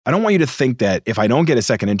I don't want you to think that if I don't get a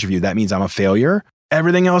second interview, that means I'm a failure.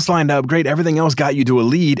 Everything else lined up great. Everything else got you to a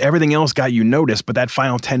lead. Everything else got you noticed. But that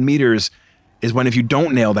final 10 meters is when if you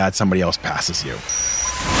don't nail that, somebody else passes you.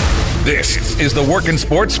 This is the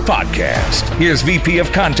WorkInSports Podcast. Here's VP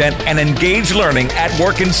of Content and Engaged Learning at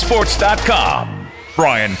WorkInSports.com,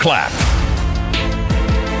 Brian Clapp.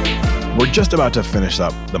 We're just about to finish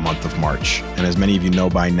up the month of March. And as many of you know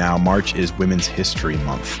by now, March is Women's History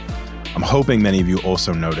Month. I'm hoping many of you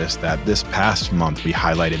also noticed that this past month, we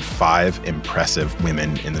highlighted 5 impressive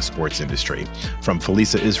women in the sports industry. From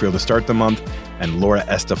Felisa Israel to start the month, and Laura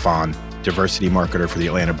Estefan, diversity marketer for the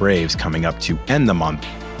Atlanta Braves, coming up to end the month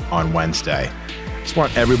on Wednesday. Just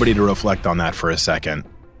want everybody to reflect on that for a second.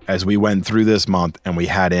 As we went through this month and we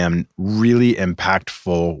had in really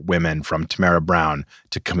impactful women, from Tamara Brown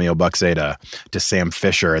to Camille Buxeda to Sam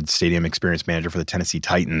Fisher, the stadium experience manager for the Tennessee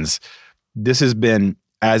Titans. This has been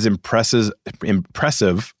as impressive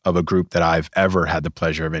of a group that I've ever had the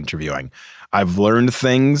pleasure of interviewing. I've learned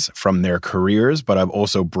things from their careers, but I've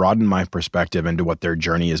also broadened my perspective into what their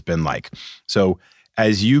journey has been like. So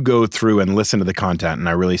as you go through and listen to the content, and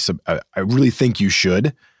I really think you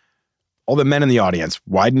should, all the men in the audience,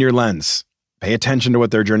 widen your lens, pay attention to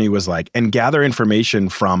what their journey was like, and gather information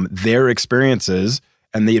from their experiences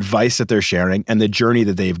and the advice that they're sharing and the journey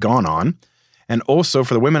that they've gone on. And also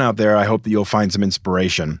for the women out there, I hope that you'll find some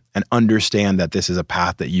inspiration and understand that this is a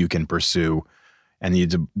path that you can pursue, and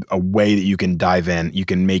it's a way that you can dive in. You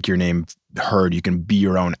can make your name heard. You can be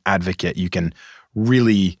your own advocate. You can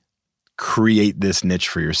really create this niche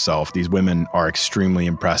for yourself. These women are extremely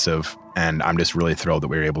impressive, and I'm just really thrilled that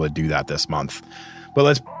we were able to do that this month. But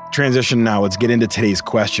let's transition now. Let's get into today's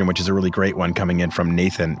question, which is a really great one coming in from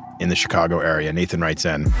Nathan in the Chicago area. Nathan writes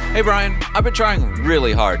in, Hey Brian, I've been trying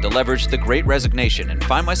really hard to leverage the Great Resignation and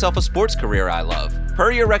find myself a sports career I love.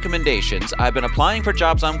 Per your recommendations, I've been applying for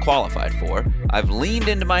jobs I'm qualified for. I've leaned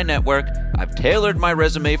into my network. I've tailored my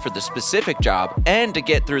resume for the specific job and to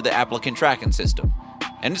get through the Applicant Tracking System.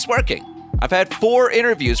 And it's working. I've had 4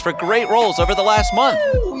 interviews for great roles over the last month.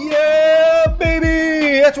 Ooh, yeah,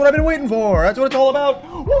 baby! That's what I've been waiting for. That's what it's all about.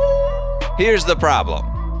 Woo! Here's the problem.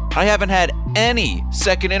 I haven't had any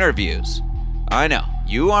second interviews. I know,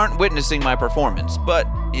 you aren't witnessing my performance, but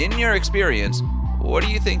in your experience, what do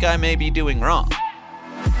you think I may be doing wrong?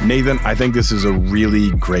 Nathan, I think this is a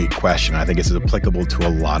really great question. I think it's applicable to a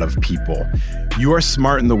lot of people. You are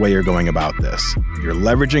smart in the way you're going about this. You're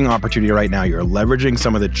leveraging opportunity right now. You're leveraging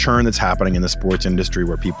some of the churn that's happening in the sports industry,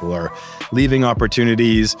 where people are leaving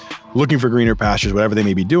opportunities, looking for greener pastures, whatever they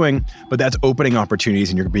may be doing. But that's opening opportunities,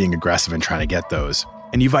 and you're being aggressive in trying to get those.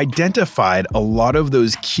 And you've identified a lot of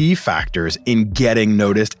those key factors in getting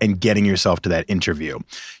noticed and getting yourself to that interview.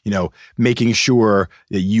 You know, making sure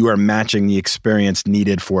that you are matching the experience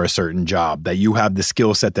needed for a certain job, that you have the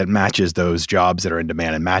skill set that matches those jobs that are in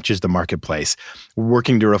demand and matches the marketplace.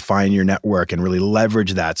 Working to refine your network and really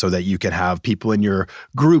leverage that so that you can have people in your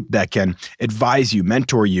group that can advise you,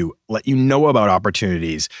 mentor you, let you know about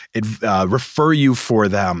opportunities, refer you for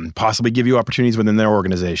them, possibly give you opportunities within their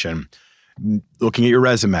organization. Looking at your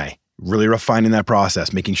resume, really refining that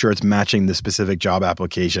process, making sure it's matching the specific job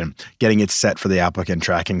application, getting it set for the applicant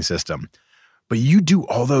tracking system. But you do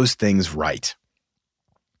all those things right.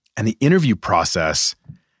 And the interview process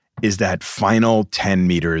is that final 10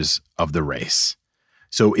 meters of the race.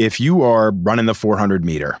 So if you are running the 400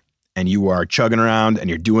 meter and you are chugging around and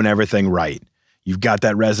you're doing everything right, you've got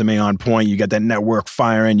that resume on point, you got that network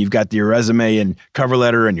firing, you've got your resume and cover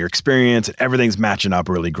letter and your experience, and everything's matching up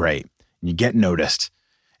really great. And you get noticed,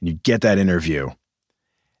 and you get that interview.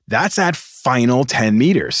 That's that final 10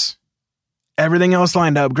 meters. Everything else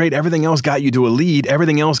lined up great. Everything else got you to a lead.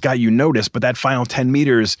 Everything else got you noticed. But that final 10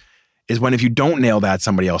 meters is when if you don't nail that,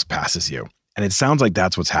 somebody else passes you. And it sounds like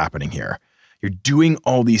that's what's happening here. You're doing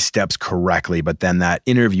all these steps correctly, but then that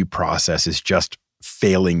interview process is just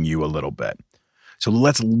failing you a little bit. So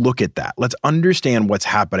let's look at that. Let's understand what's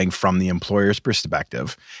happening from the employer's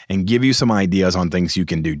perspective and give you some ideas on things you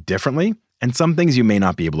can do differently and some things you may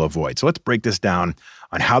not be able to avoid. So let's break this down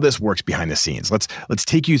on how this works behind the scenes. Let's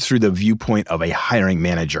take you through the viewpoint of a hiring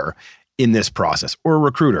manager in this process, or a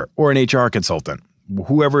recruiter, or an HR consultant,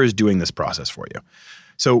 whoever is doing this process for you.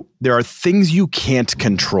 So there are things you can't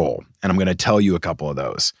control, and I'm going to tell you a couple of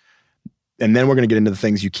those. And then we're going to get into the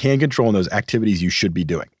things you can control and those activities you should be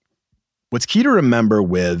doing. What's key to remember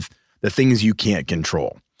with the things you can't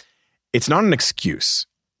control, it's not an excuse.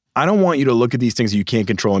 I don't want you to look at these things that you can't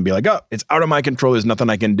control and be like, oh, it's out of my control. There's nothing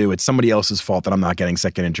I can do. It's somebody else's fault that I'm not getting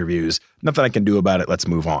second interviews. Nothing I can do about it. Let's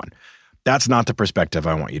move on. That's not the perspective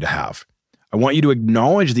I want you to have. I want you to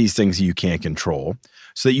acknowledge these things you can't control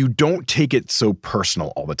so that you don't take it so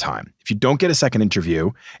personal all the time. If you don't get a second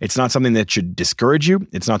interview, it's not something that should discourage you.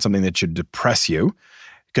 It's not something that should depress you,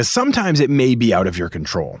 because sometimes it may be out of your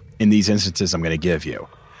control in these instances I'm going to give you.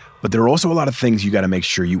 But there are also a lot of things you got to make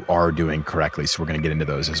sure you are doing correctly. So we're going to get into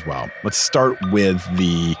those as well. Let's start with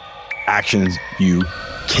the actions you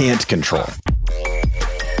can't control.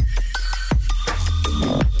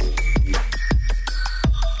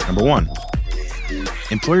 Number one,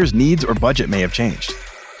 employers' needs or budget may have changed.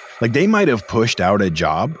 Like they might have pushed out a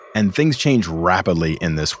job and things change rapidly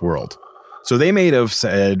in this world. So they may have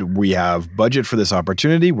said, we have budget for this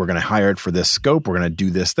opportunity. We're going to hire it for this scope. We're going to do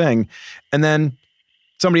this thing. And then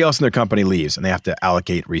somebody else in their company leaves and they have to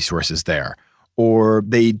allocate resources there. Or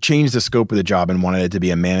they change the scope of the job and wanted it to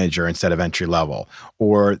be a manager instead of entry level.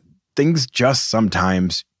 Or things just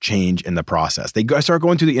sometimes change in the process. They start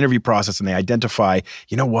going through the interview process and they identify,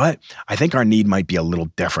 you know what? I think our need might be a little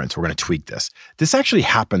different. So we're going to tweak this. This actually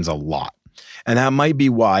happens a lot. And that might be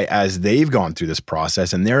why, as they've gone through this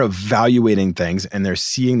process and they're evaluating things and they're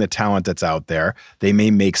seeing the talent that's out there, they may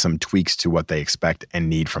make some tweaks to what they expect and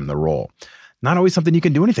need from the role. Not always something you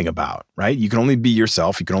can do anything about, right? You can only be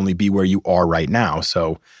yourself. You can only be where you are right now.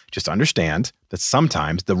 So just understand that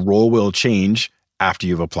sometimes the role will change after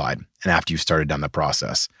you've applied and after you've started down the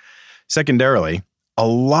process. Secondarily, a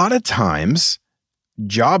lot of times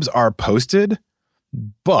jobs are posted,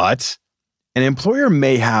 but an employer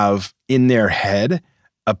may have in their head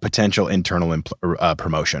a potential internal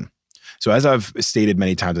promotion. So as I've stated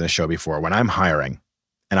many times on the show before, when I'm hiring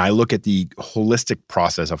and I look at the holistic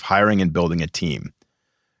process of hiring and building a team,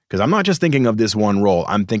 because I'm not just thinking of this one role.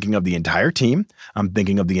 I'm thinking of the entire team. I'm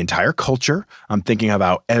thinking of the entire culture. I'm thinking of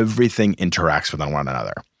how everything interacts with one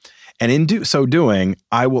another. And in so doing,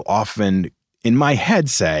 I will often, in my head,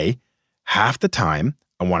 say, half the time,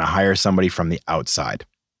 I want to hire somebody from the outside,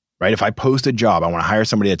 right? If I post a job, I want to hire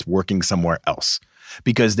somebody that's working somewhere else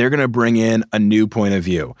because they're going to bring in a new point of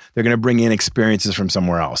view. They're going to bring in experiences from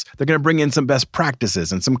somewhere else. They're going to bring in some best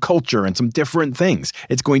practices and some culture and some different things.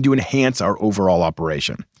 It's going to enhance our overall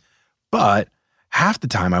operation. But half the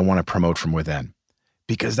time I want to promote from within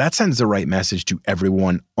because that sends the right message to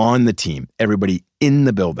everyone on the team, everybody in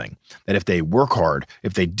the building, that if they work hard,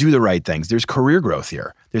 if they do the right things, there's career growth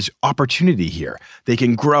here. There's opportunity here. They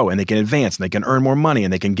can grow and they can advance and they can earn more money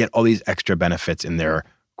and they can get all these extra benefits in their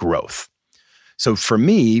growth. So for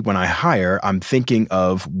me, when I hire, I'm thinking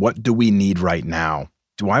of what do we need right now?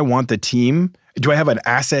 Do I want the team? Do I have an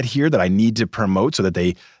asset here that I need to promote so that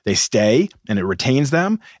they stay and it retains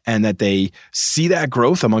them and that they see that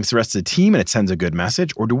growth amongst the rest of the team and it sends a good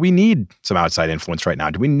message? Or do we need some outside influence right now?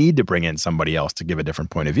 Do we need to bring in somebody else to give a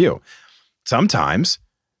different point of view? Sometimes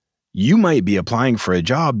you might be applying for a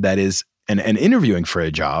job that is and interviewing for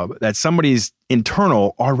a job that somebody's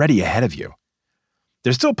internal already ahead of you.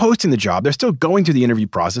 They're still posting the job. They're still going through the interview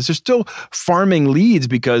process. They're still farming leads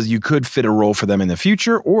because you could fit a role for them in the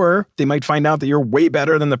future, or they might find out that you're way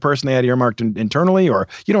better than the person they had earmarked internally, or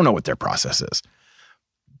you don't know what their process is.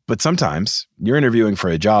 But sometimes you're interviewing for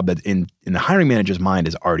a job that in the hiring manager's mind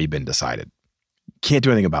has already been decided. Can't do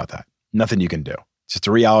anything about that. Nothing you can do. It's just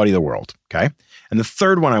a reality of the world, okay? And the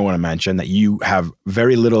third one I want to mention that you have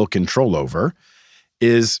very little control over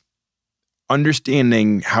is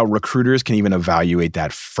understanding how recruiters can even evaluate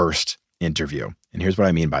that first interview. And here's what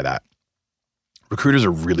I mean by that. Recruiters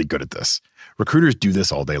are really good at this. Recruiters do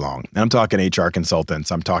this all day long. And I'm talking HR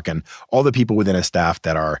consultants. I'm talking all the people within a staff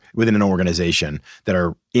that are within an organization that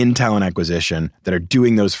are in talent acquisition, that are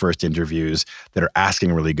doing those first interviews, that are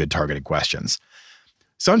asking really good targeted questions.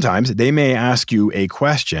 Sometimes they may ask you a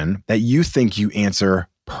question that you think you answer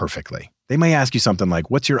perfectly. They may ask you something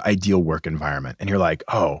like, what's your ideal work environment? And you're like,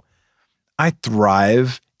 oh, I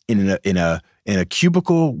thrive in a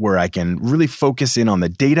cubicle where I can really focus in on the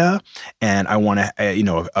data, and I want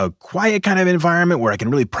a quiet kind of environment where I can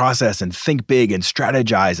really process and think big and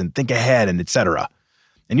strategize and think ahead and et cetera.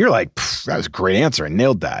 And you're like, that was a great answer. I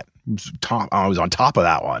nailed that. I was on top of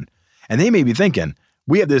that one. And they may be thinking,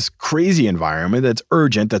 we have this crazy environment that's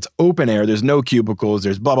urgent, that's open air, there's no cubicles,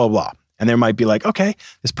 there's blah, blah, blah. And they might be like, okay,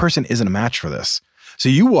 this person isn't a match for this. So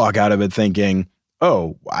you walk out of it thinking,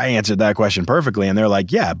 oh, I answered that question perfectly. And they're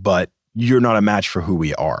like, yeah, but you're not a match for who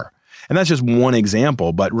we are. And that's just one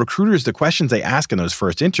example. But recruiters, the questions they ask in those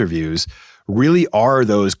first interviews really are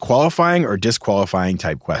those qualifying or disqualifying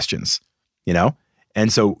type questions, you know?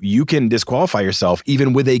 And so you can disqualify yourself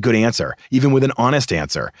even with a good answer, even with an honest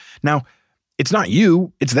answer. Now, it's not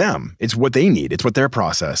you, it's them. It's what they need. It's what their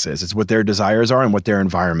process is. It's what their desires are and what their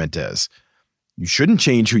environment is. You shouldn't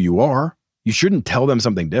change who you are. You shouldn't tell them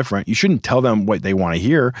something different. You shouldn't tell them what they want to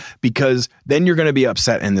hear, because then you're going to be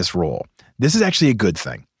upset in this role. This is actually a good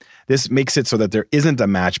thing. This makes it so that there isn't a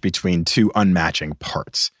match between two unmatching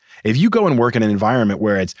parts. If you go and work in an environment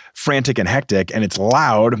where it's frantic and hectic and it's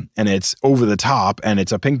loud and it's over the top and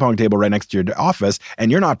it's a ping pong table right next to your office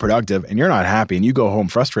and you're not productive and you're not happy and you go home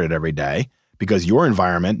frustrated every day because your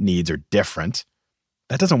environment needs are different,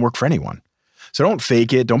 that doesn't work for anyone. So don't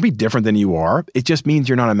fake it. Don't be different than you are. It just means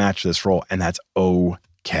you're not a match to this role, and that's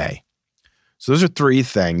okay. So those are 3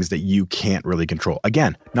 things that you can't really control.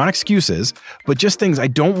 Again, not excuses, but just things I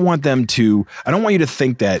don't want you to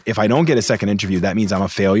think that if I don't get a second interview, that means I'm a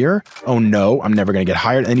failure. Oh no, I'm never going to get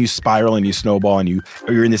hired. And you spiral and you snowball and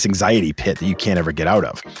you're in this anxiety pit that you can't ever get out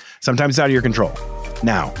of. Sometimes it's out of your control.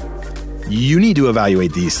 Now, you need to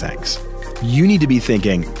evaluate these things. You need to be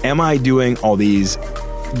thinking, am I doing all these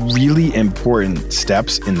really important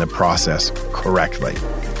steps in the process correctly?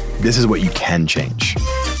 This is what you can change.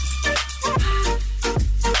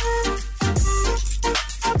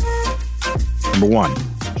 Number 1,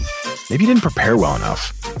 maybe you didn't prepare well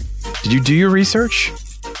enough. Did you do your research?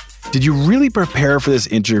 Did you really prepare for this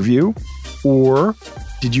interview? Or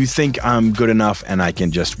did you think I'm good enough and I can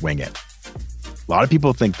just wing it? A lot of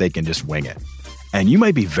people think they can just wing it. And you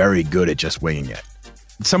might be very good at just winging it.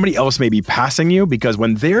 Somebody else may be passing you because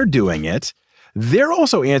when they're doing it, they're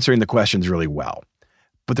also answering the questions really well.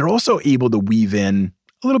 But they're also able to weave in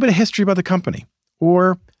a little bit of history about the company,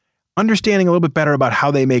 or understanding a little bit better about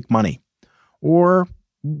how they make money, or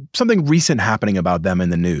something recent happening about them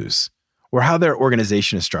in the news, or how their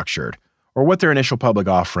organization is structured, or what their initial public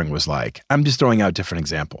offering was like. I'm just throwing out different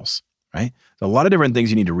examples, right? So a lot of different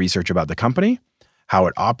things you need to research about the company, how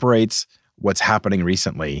it operates, what's happening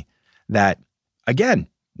recently, that, again,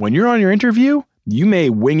 when you're on your interview, you may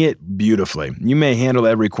wing it beautifully. You may handle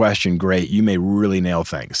every question great. You may really nail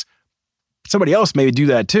things. Somebody else may do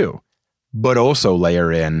that too, but also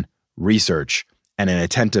layer in research and an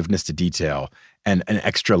attentiveness to detail and an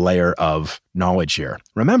extra layer of knowledge here.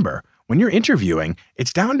 Remember, when you're interviewing,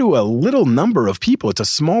 it's down to a little number of people. It's a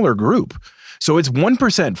smaller group. So it's 1%,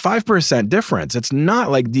 5% difference. It's not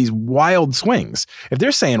like these wild swings. If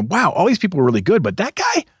they're saying, wow, all these people are really good, but that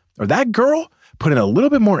guy or that girl put in a little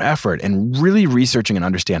bit more effort and really researching and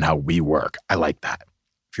understand how we work. I like that.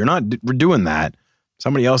 If you're not doing that,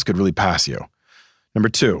 somebody else could really pass you. Number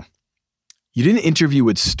 2, you didn't interview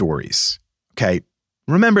with stories. Okay,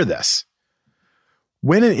 remember this.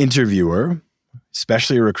 When an interviewer,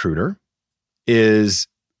 especially a recruiter, is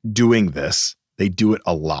doing this, they do it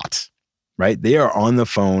a lot, right? They are on the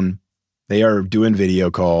phone. They are doing video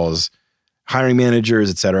calls, hiring managers,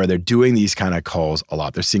 et cetera. They're doing these kind of calls a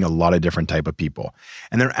lot. They're seeing a lot of different type of people.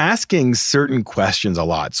 And they're asking certain questions a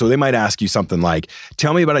lot. So they might ask you something like,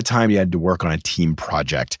 tell me about a time you had to work on a team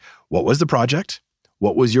project. What was the project?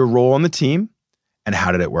 What was your role on the team? And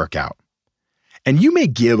how did it work out? And you may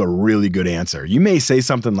give a really good answer. You may say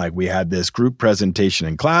something like, we had this group presentation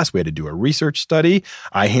in class. We had to do a research study.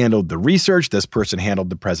 I handled the research. This person handled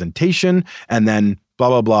the presentation. And then blah,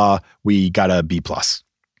 blah, blah. We got a B+.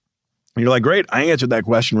 And you're like, great, I answered that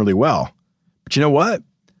question really well. But you know what?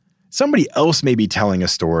 Somebody else may be telling a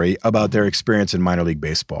story about their experience in minor league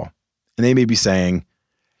baseball. And they may be saying,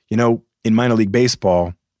 you know, in minor league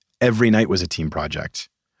baseball, every night was a team project.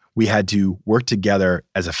 We had to work together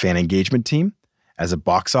as a fan engagement team, as a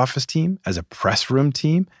box office team, as a press room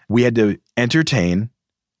team. We had to entertain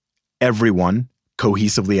everyone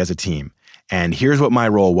cohesively as a team. And here's what my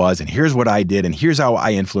role was, and here's what I did, and here's how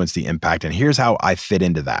I influenced the impact, and here's how I fit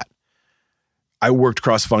into that. I worked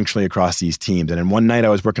cross-functionally across these teams. And then one night I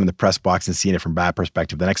was working in the press box and seeing it from that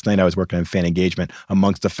perspective. The next night I was working in fan engagement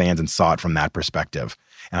amongst the fans and saw it from that perspective.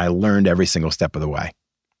 And I learned every single step of the way.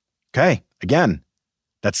 Okay, again,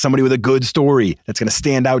 that's somebody with a good story that's going to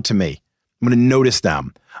stand out to me. I'm going to notice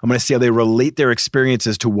them. I'm going to see how they relate their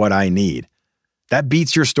experiences to what I need. That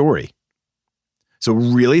beats your story. So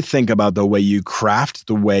really think about the way you craft,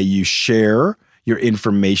 the way you share your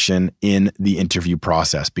information in the interview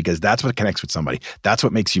process, because that's what connects with somebody. That's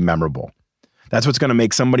what makes you memorable. That's what's going to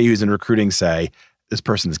make somebody who's in recruiting say, this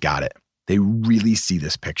person's got it. They really see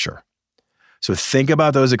this picture. So think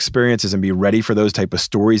about those experiences and be ready for those type of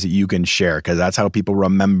stories that you can share, because that's how people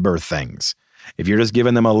remember things. If you're just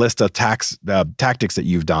giving them a list of tactics that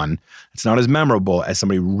you've done, it's not as memorable as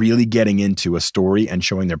somebody really getting into a story and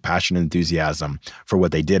showing their passion and enthusiasm for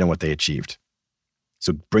what they did and what they achieved.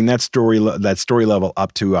 So bring that story level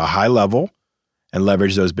up to a high level and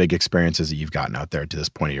leverage those big experiences that you've gotten out there to this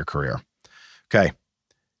point of your career. Okay.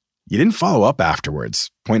 You didn't follow up afterwards.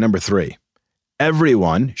 Point number 3.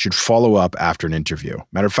 everyone should follow up after an interview.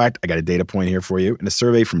 Matter of fact, I got a data point here for you. In a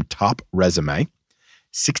survey from Top Resume,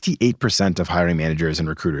 68% of hiring managers and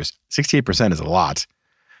recruiters, 68% is a lot,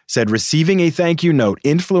 said receiving a thank you note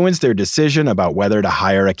influenced their decision about whether to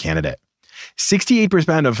hire a candidate.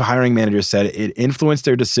 68% of hiring managers said it influenced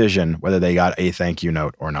their decision whether they got a thank you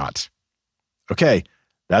note or not. Okay,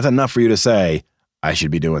 that's enough for you to say, I should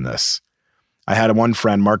be doing this. I had one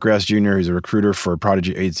friend, Mark Grass Jr., who's a recruiter for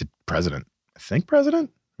Prodigy. He's president. I think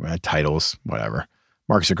president? Titles, whatever.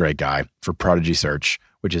 Mark's a great guy for Prodigy Search,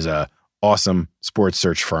 which is a awesome sports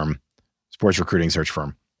search firm, sports recruiting search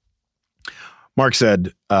firm. Mark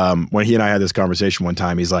said when he and I had this conversation one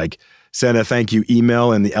time, he's like, send a thank you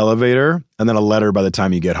email in the elevator and then a letter by the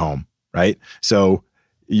time you get home, right? So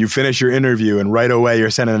you finish your interview and right away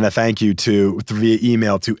you're sending a thank you via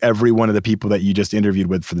email to every one of the people that you just interviewed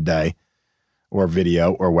with for the day or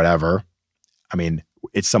video or whatever. I mean,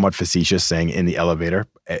 it's somewhat facetious saying in the elevator.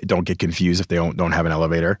 Don't get confused if they don't have an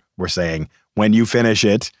elevator. We're saying when you finish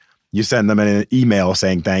it, you send them an email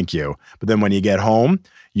saying thank you. But then when you get home,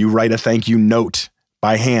 you write a thank you note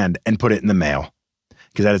by hand and put it in the mail.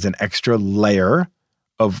 Because that is an extra layer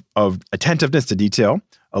of attentiveness to detail,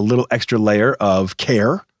 a little extra layer of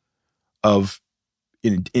care, of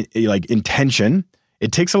like intention.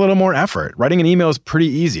 It takes a little more effort. Writing an email is pretty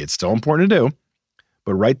easy. It's still important to do.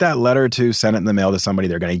 But write that letter send it in the mail to somebody.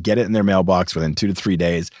 They're going to get it in their mailbox within 2 to 3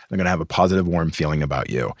 days. They're going to have a positive, warm feeling about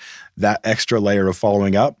you. That extra layer of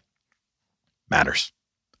following up matters.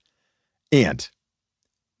 And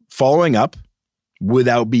following up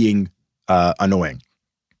without being annoying.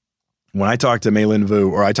 When I talk to Mei-Lin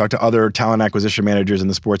Vu, or I talk to other talent acquisition managers in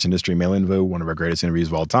the sports industry, Mei-Lin Vu, one of our greatest interviews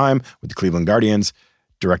of all time with the Cleveland Guardians,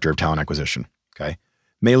 director of talent acquisition. Okay.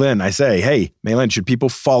 Mei-Lin, I say, hey, Mei-Lin, should people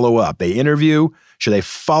follow up? They interview, should they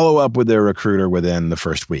follow up with their recruiter within the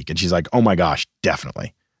first week? And she's like, oh my gosh,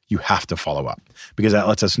 definitely. You have to follow up because that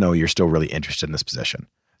lets us know you're still really interested in this position.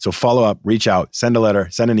 So follow up, reach out, send a letter,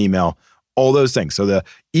 send an email, all those things. So the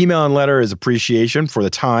email and letter is appreciation for the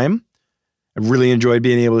time. I really enjoyed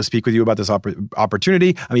being able to speak with you about this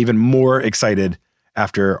opportunity. I'm even more excited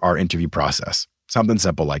after our interview process. Something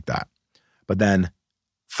simple like that. But then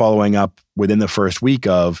following up within the first week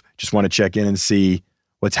of just want to check in and see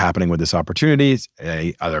what's happening with this opportunity.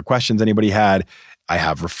 Any other questions anybody had? I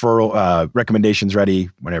have referral recommendations ready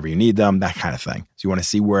whenever you need them, that kind of thing. So you want to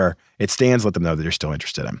see where it stands, let them know that you're still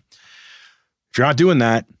interested in. If you're not doing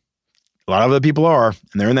that, a lot of other people are,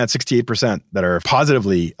 and they're in that 68% that are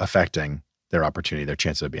positively affecting their opportunity, their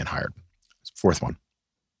chances of being hired. Fourth one.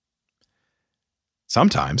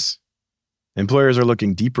 Sometimes employers are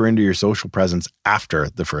looking deeper into your social presence after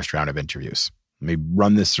the first round of interviews. Let me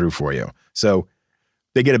run this through for you. So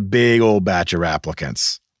they get a big old batch of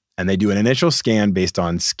applicants and they do an initial scan based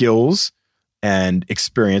on skills and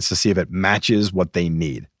experience to see if it matches what they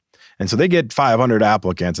need. And so they get 500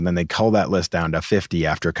 applicants and then they cull that list down to 50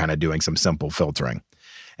 after kind of doing some simple filtering.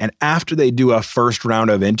 And after they do a first round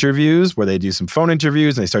of interviews where they do some phone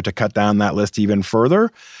interviews and they start to cut down that list even further,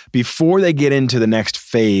 before they get into the next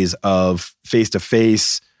phase of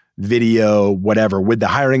face-to-face, video, whatever, with the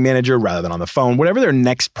hiring manager rather than on the phone, whatever their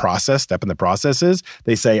next step in the process is,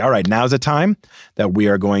 they say, all right, now's the time that we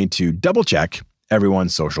are going to double check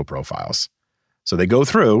everyone's social profiles. So they go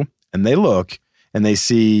through and they look and they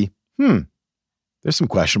see, there's some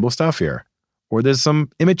questionable stuff here, or there's some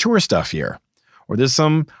immature stuff here, or there's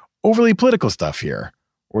some overly political stuff here,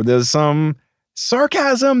 or there's some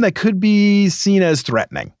sarcasm that could be seen as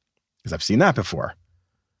threatening, because I've seen that before.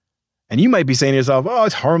 And you might be saying to yourself, oh,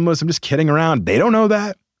 it's harmless. I'm just kidding around. They don't know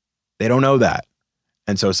that. They don't know that.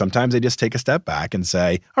 And so sometimes they just take a step back and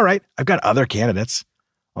say, all right, I've got other candidates.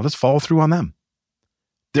 I'll just follow through on them.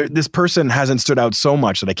 This person hasn't stood out so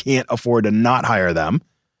much that I can't afford to not hire them.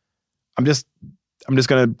 I'm just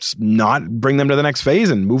going to not bring them to the next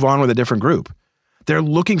phase and move on with a different group. They're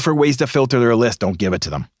looking for ways to filter their list. Don't give it to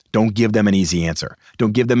them. Don't give them an easy answer.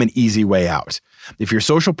 Don't give them an easy way out. If your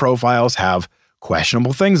social profiles have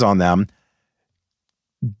questionable things on them,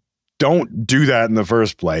 don't do that in the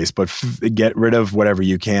first place, but get rid of whatever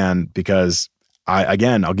you can, because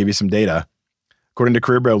I'll give you some data. According to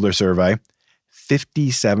Career Builder survey,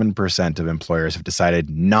 57% of employers have decided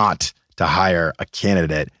not to hire a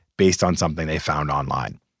candidate based on something they found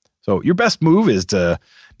online. So your best move is to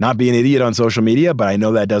not be an idiot on social media, but I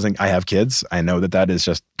know that I have kids. I know that is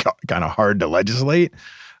just kind of hard to legislate.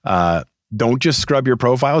 Don't just scrub your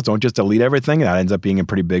profiles. Don't just delete everything. That ends up being a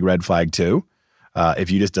pretty big red flag too.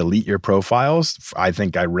 If you just delete your profiles, I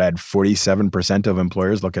think I read 47% of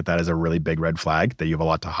employers look at that as a really big red flag that you have a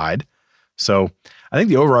lot to hide. So I think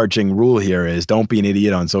the overarching rule here is don't be an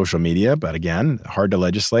idiot on social media. But again, hard to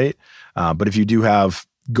legislate. But if you do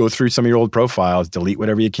go through some of your old profiles, delete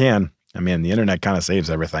whatever you can. I mean, the internet kind of saves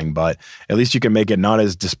everything, but at least you can make it not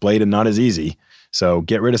as displayed and not as easy. So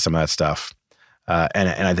get rid of some of that stuff.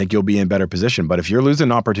 And I think you'll be in a better position. But if you're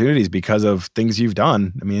losing opportunities because of things you've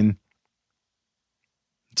done, I mean,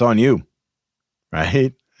 it's on you,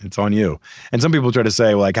 right? It's on you. And some people try to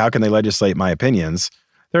say, well, like, how can they legislate my opinions?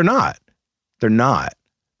 They're not.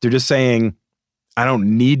 They're just saying, I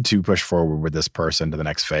don't need to push forward with this person to the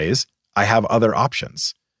next phase. I have other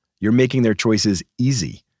options. You're making their choices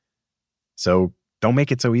easy. So don't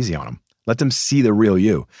make it so easy on them. Let them see the real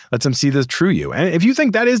you. Let them see the true you. And if you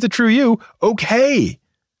think that is the true you, okay.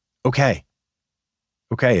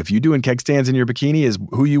 If you doing keg stands in your bikini is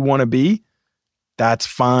who you want to be, that's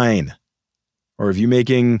fine. Or if you're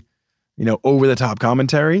making, over the top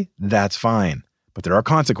commentary, that's fine. But there are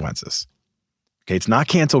consequences. Okay. It's not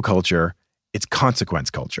cancel culture. It's consequence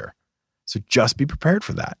culture. So just be prepared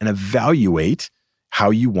for that and evaluate how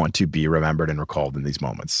you want to be remembered and recalled in these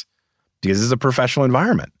moments. Because this is a professional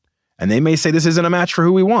environment. And they may say this isn't a match for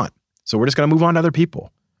who we want. So we're just going to move on to other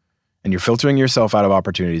people. And you're filtering yourself out of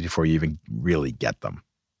opportunities before you even really get them.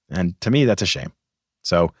 And to me, that's a shame.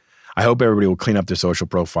 So I hope everybody will clean up their social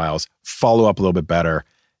profiles, follow up a little bit better,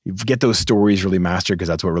 get those stories really mastered, because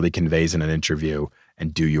that's what really conveys in an interview,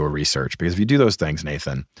 and do your research. Because if you do those things,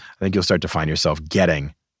 Nathan, I think you'll start to find yourself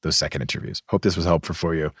getting those second interviews. Hope this was helpful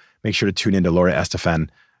for you. Make sure to tune in to Laura Estefan,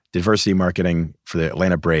 diversity marketing for the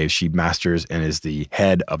Atlanta Braves. She masters and is the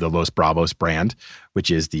head of the Los Bravos brand, which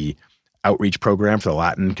is the outreach program for the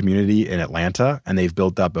Latin community in Atlanta. And they've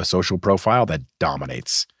built up a social profile that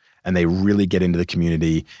dominates. And they really get into the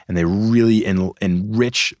community, and they really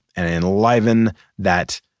enrich and enliven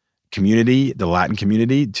that community, the Latin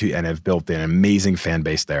community, and have built an amazing fan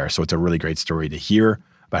base there. So it's a really great story to hear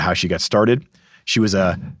about how she got started. She was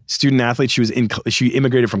a student athlete. She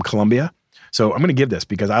immigrated from Colombia. So I'm going to give this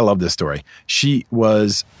because I love this story. She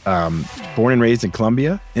was born and raised in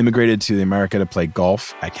Colombia, immigrated to America to play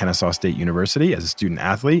golf at Kennesaw State University as a student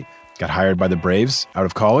athlete, got hired by the Braves out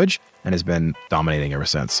of college, and has been dominating ever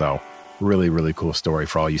since. So really, really cool story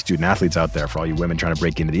for all you student athletes out there, for all you women trying to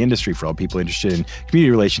break into the industry, for all people interested in community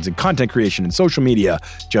relations and content creation and social media.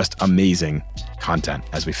 Just amazing content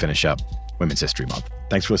as we finish up Women's History Month.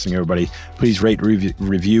 Thanks for listening, everybody. Please rate,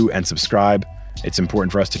 review, and subscribe. It's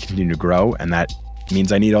important for us to continue to grow, and that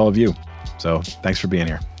means I need all of you. So thanks for being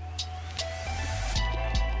here.